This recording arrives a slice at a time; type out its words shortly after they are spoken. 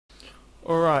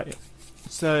Alright,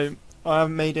 so I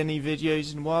haven't made any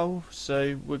videos in a while,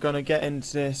 so we're going to get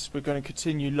into this. We're going to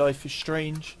continue Life is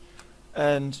Strange,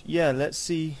 and yeah, let's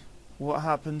see what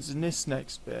happens in this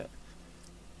next bit.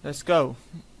 Let's go.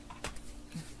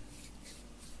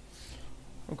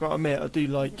 I've got to admit, I do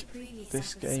like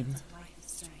this game.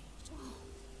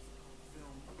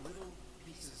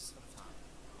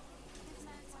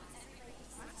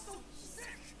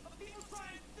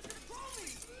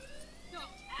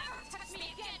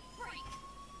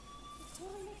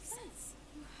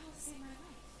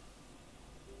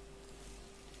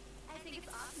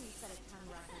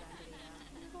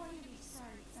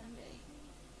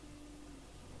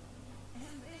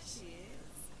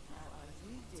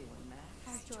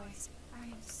 Joyce, I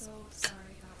am so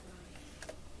sorry about Ronnie.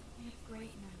 I have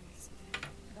great memories of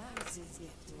him. That was his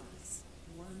gift to us.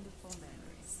 Wonderful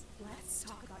memories. Let's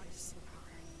talk about your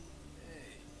superpower.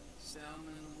 Hey,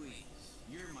 Selma and Louise,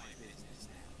 you're my business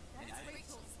now. That's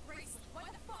Rachel's bracelet. Why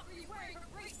the fuck are you wearing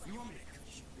her bracelet? You want me to cut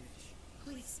you, bitch?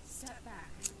 Please, step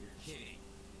back. You're kidding.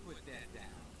 Put that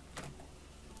down.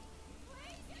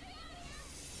 Please get me out of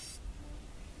here!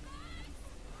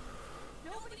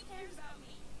 Nobody cares about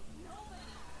me. Nobody.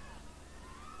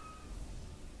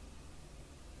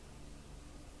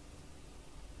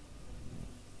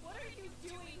 What are you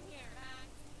doing here, Max?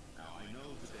 Now, I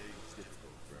know today was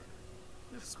difficult for her.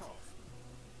 Miss Cough,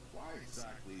 why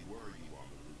exactly were you on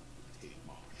the route with Kate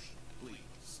Marsh?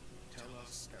 Please, tell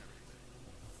us everything.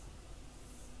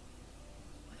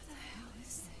 What the hell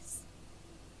is this?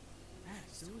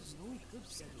 Max, there was no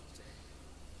eclipse scheduled today.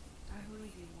 I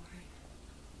believe you,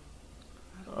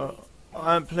 I Warren.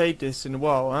 haven't played this in a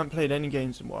while. I haven't played any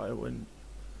games in a while, and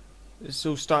it's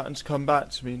all starting to come back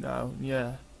to me now.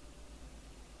 Yeah,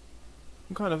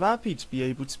 I'm kind of happy to be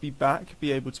able to be back,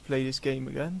 be able to play this game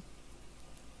again.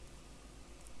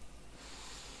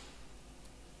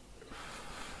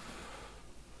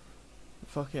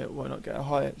 Fuck it, why not get a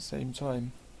high at the same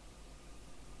time?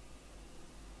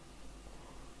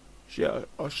 Yeah,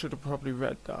 I should have probably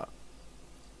read that.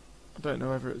 I don't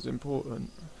know whether it was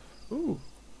important. Ooh.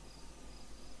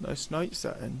 Nice night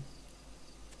setting.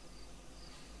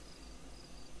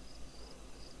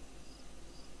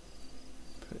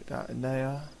 Put that in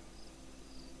there.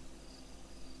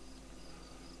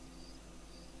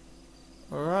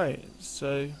 Alright,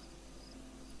 so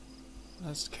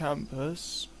that's the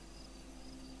campus.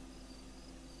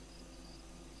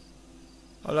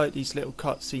 I like these little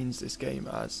cutscenes this game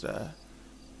has.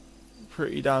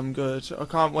 Pretty damn good. I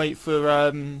can't wait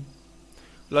for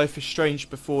Life is Strange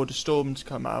before the storm to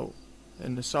come out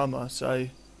in the summer, so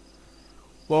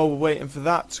while we're waiting for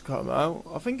that to come out,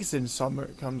 I think it's in summer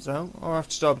it comes out, I'll have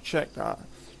to double check that,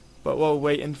 but while we're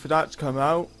waiting for that to come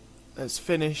out, let's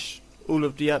finish all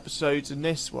of the episodes in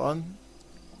this one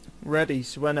ready,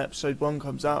 so when episode 1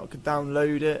 comes out I can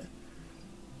download it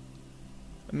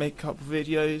and make a couple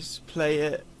videos, play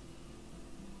it.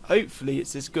 Hopefully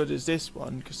it's as good as this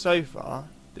one, because so far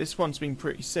this one's been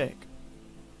pretty sick.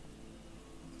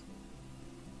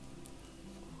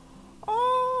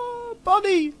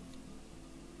 Bunny!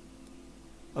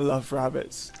 I love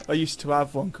rabbits. I used to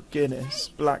have one called Guinness,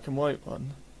 black and white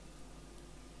one.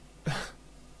 You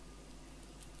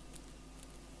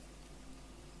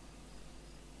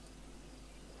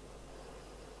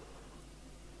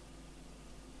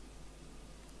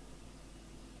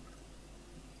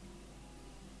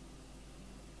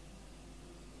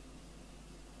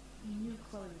knew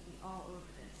Chloe would be all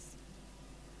over this.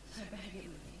 So I better get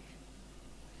moving.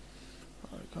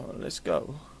 Alright, come on, let's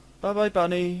go. Bye bye,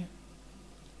 Bunny.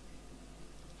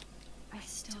 I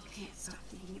still can't stop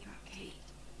thinking about Kate.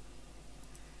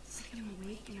 It's like I'm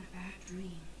awake in a bad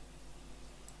dream.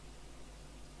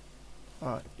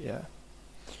 Alright, yeah.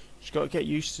 Just gotta get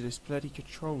used to this bloody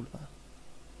controller.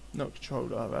 Not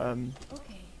controller,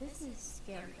 Okay, this is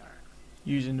scary dark.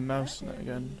 using the mouse and that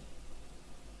again.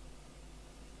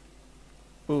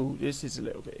 Ooh, this is a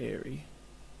little bit eerie.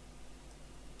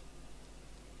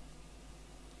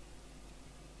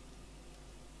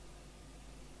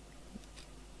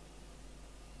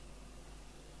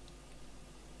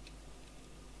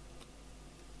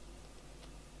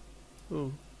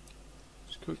 Ooh.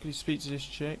 Just quickly speak to this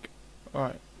chick.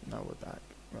 Alright, now we're back.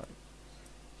 Right.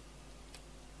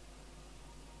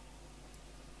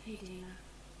 Hey Dana.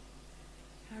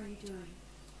 How are you doing?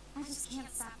 I just can't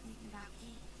stop thinking about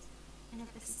Kate. And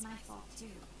if this is my fault too.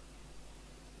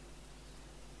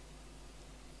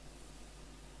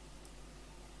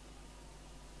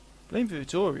 Blame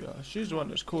Victoria. She's the one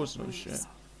that's causing all this shit.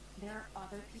 There are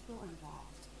other people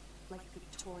involved, like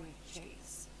Victoria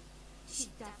Chase. She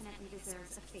definitely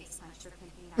deserves a face punch for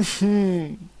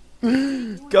thinking that.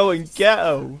 Go and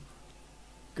ghetto.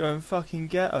 Go and fucking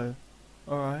ghetto.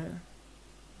 Alright.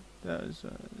 That was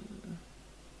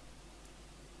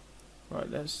right,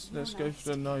 let's go for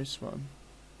the nice one.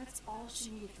 That's all she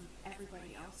needed from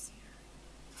everybody else here.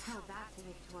 Tell that to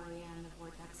Victoria and the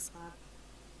Vortex Club.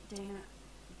 Dana,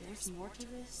 there's more to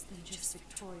this than just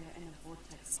Victoria and the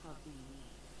Vortex Club being me.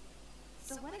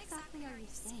 So what exactly are you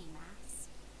saying, Max?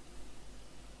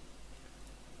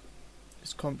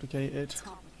 It's complicated. It's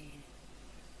complicated.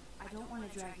 I don't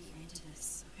want to drag you into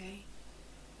this, okay?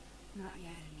 Not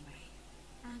yet, anyway.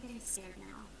 I'm getting scared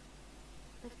now.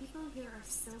 The people here are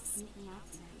still sneaking out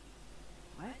tonight.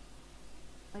 What?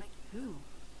 Like who?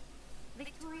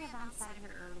 Victoria bounced out of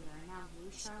her earlier, and now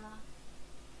you, Charlotte?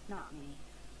 Not me.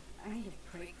 I need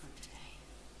a break from today.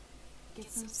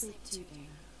 Get some sleep too,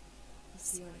 Dana. I'll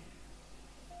see you later.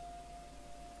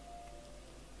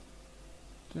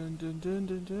 Dun dun dun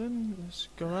dun dun. Let's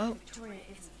go out. Victoria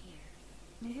isn't here.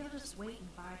 Maybe I'll just wait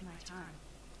and bide my time.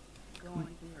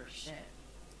 Going through her shit.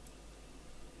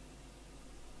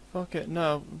 Fuck it,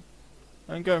 no.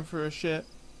 I'm going for a shit.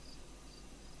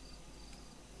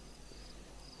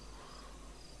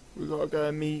 We gotta go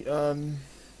and meet, oh,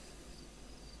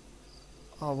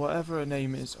 whatever her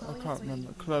name is, I can't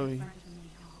remember. Chloe.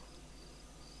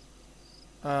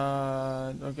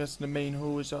 I guess the main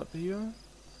hall is up here.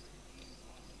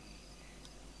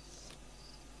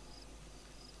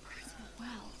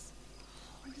 Wells,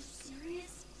 are you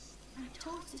serious? I'm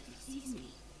toast if he sees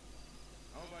me.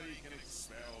 Nobody can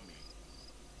expel me.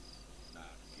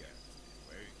 Not yet,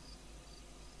 anyway.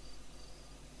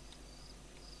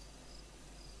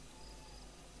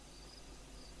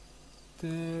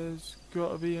 There's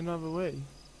gotta be another way.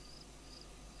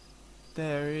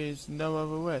 There is no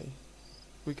other way.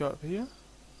 We go up here?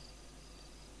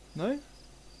 No?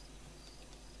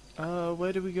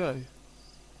 Where do we go?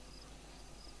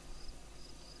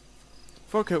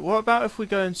 Fuck it, what about if we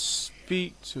go and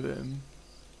speak to him?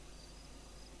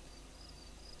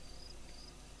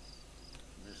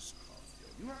 Miss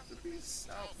Caulfield, you have to be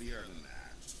stealthier than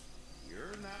that.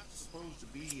 You're not supposed to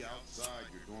be outside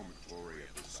your dormitory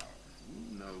at this hour.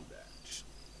 You know that.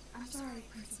 I'm sorry,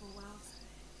 Principal Wells.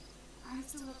 I'm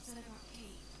still upset about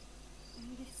Kate. I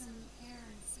needed some air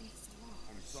and space to walk.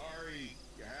 I'm sorry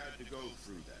you had to go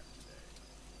through that today.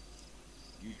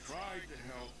 You tried to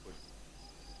help, but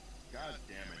God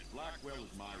damn it, Blackwell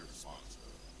is my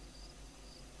responsibility.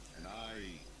 And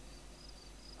I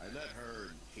let her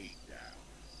and Kate down.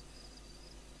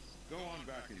 Go on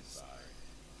back inside.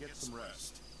 Get some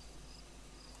rest.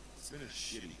 It's been a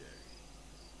shitty day.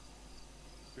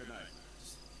 Good night,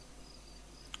 Max.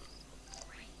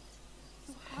 Right.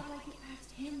 So how do I get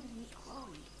past him to meet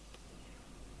Chloe?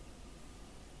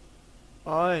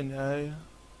 I know.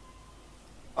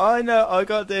 I know, I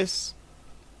got this.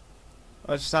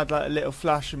 I just had like a little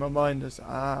flash in my mind as,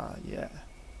 ah, yeah.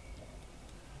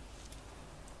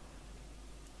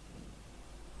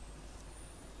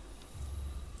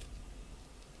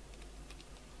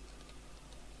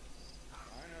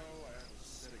 I know I have a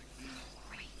set of keys.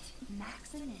 Right. Max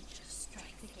the Ninja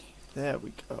strikes again. There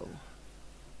we go.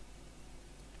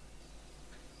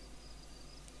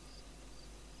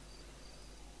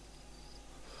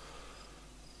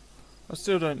 I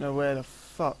still don't know where the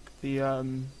fuck the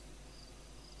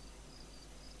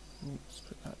let's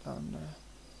put that down there.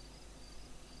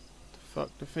 The fuck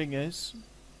the thing is.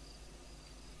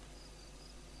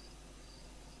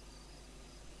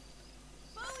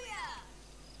 Booyah!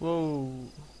 Whoa.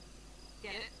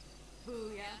 Get it?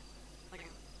 Booyah. Like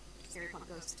a scary punk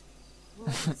ghost. Well,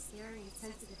 a scary and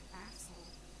sensitive asshole.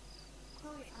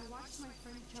 Chloe, I watched my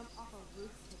friend jump off a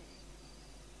roof today.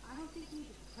 I don't think you need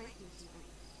to prank me tonight.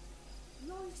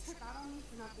 You always trip out on me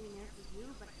for not being there for you,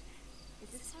 but is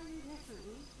this how you're there for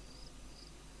me?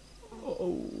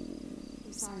 Oh.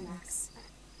 I'm sorry, Max.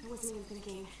 I wasn't even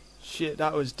thinking. Shit,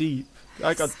 that was deep.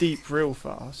 That got deep real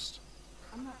fast.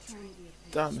 I'm not trying to be a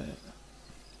bitch. Damn it.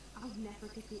 I'll never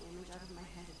get the image out of my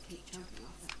head of Kate jumping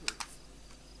off that roof.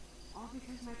 All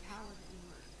because my power didn't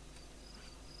work.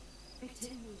 It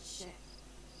didn't mean shit.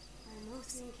 I know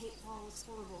seeing Kate fall was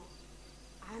horrible.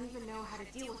 I don't even know how to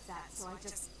deal with that, so I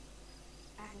just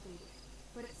aggravated.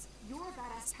 But it's your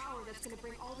badass power that's gonna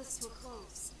bring all this to a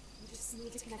close. You just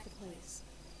need to connect the plays.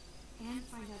 And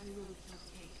find out who really killed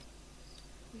Kate.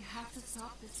 We have to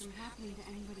stop this from happening to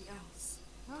anybody else.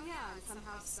 Oh yeah, and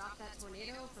somehow stop that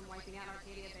tornado from wiping out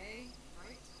Arcadia Bay,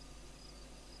 right?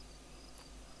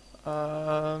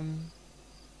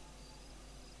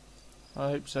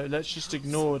 I hope so. Let's just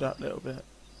ignore that little bit.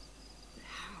 But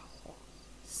how?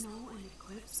 Snow and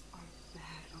eclipse are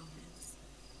bad omens.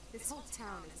 This whole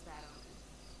town is bad omen.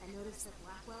 I noticed that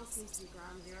Blackwell seems to be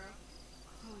ground zero.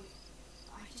 Chloe,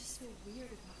 I just feel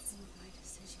weird about some of my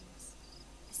decisions.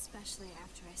 Especially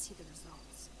after I see the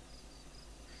results.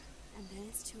 And then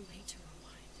it's too late to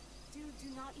rewind. Dude, do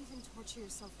not even torture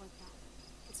yourself like that.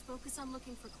 Let's focus on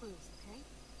looking for clues, okay?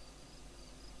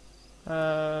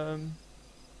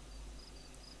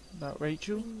 About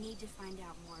Rachel? We need to find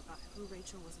out more about who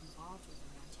Rachel was involved with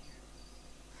around here.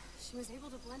 She was able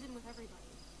to blend in with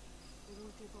everybody, even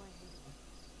with people I hated.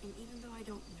 And even though I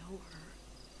don't know her,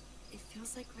 it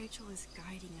feels like Rachel is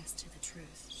guiding us to the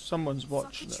truth. Someone's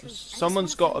watching Fuck the us. truth. I just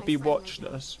Someone's wanna got to find be my friend watching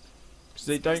right now. us. Because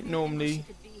they She gives don't me a feeling normally... she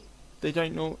could be. They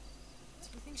don't know... Do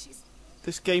you think she's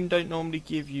This game don't normally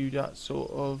give you that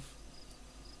sort of...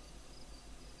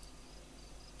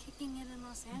 Kicking it in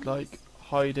Los Angeles. like,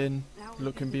 hiding, That would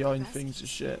looking be the behind best things and case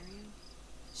shit. scenario.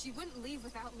 She wouldn't leave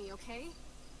without me, okay?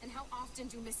 And how often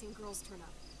do missing girls turn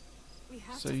up? We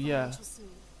have So, to find yeah. Rachel soon.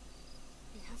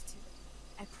 We have to.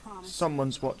 I promise.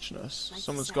 Someone's watching us. Like you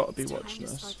Someone's said, got to be it's time watching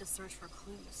to us. start the search for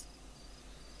clues.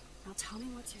 Now tell me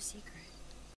what's your secret.